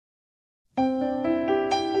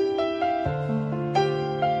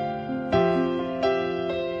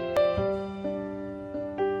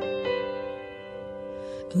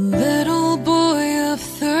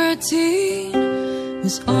17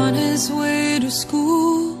 was on his way to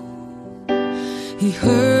school. He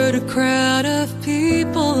heard a crowd of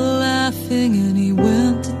people laughing and he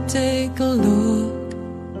went to take a look.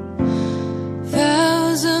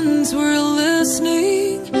 Thousands were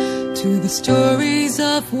listening to the stories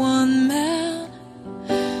of one man.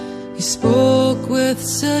 He spoke with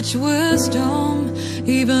such wisdom,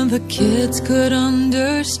 even the kids could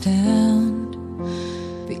understand.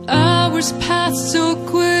 The hours passed so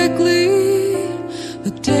quickly,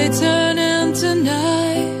 the day turned into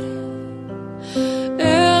night.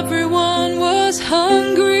 Everyone was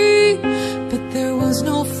hungry, but there was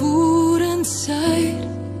no food in sight.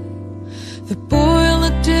 The boy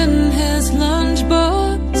looked in his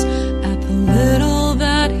lunchbox at the little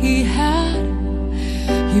that he had.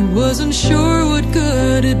 He wasn't sure what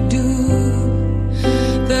good it'd do.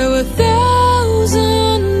 There were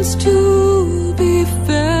thousands to be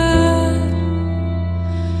fed,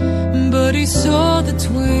 but he saw the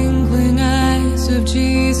twinkling eyes of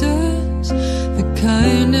Jesus, the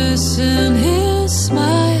kindness in his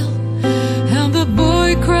smile, and the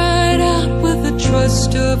boy cried out with the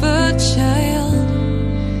trust of a child.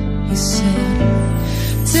 He said,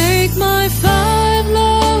 "Take my 5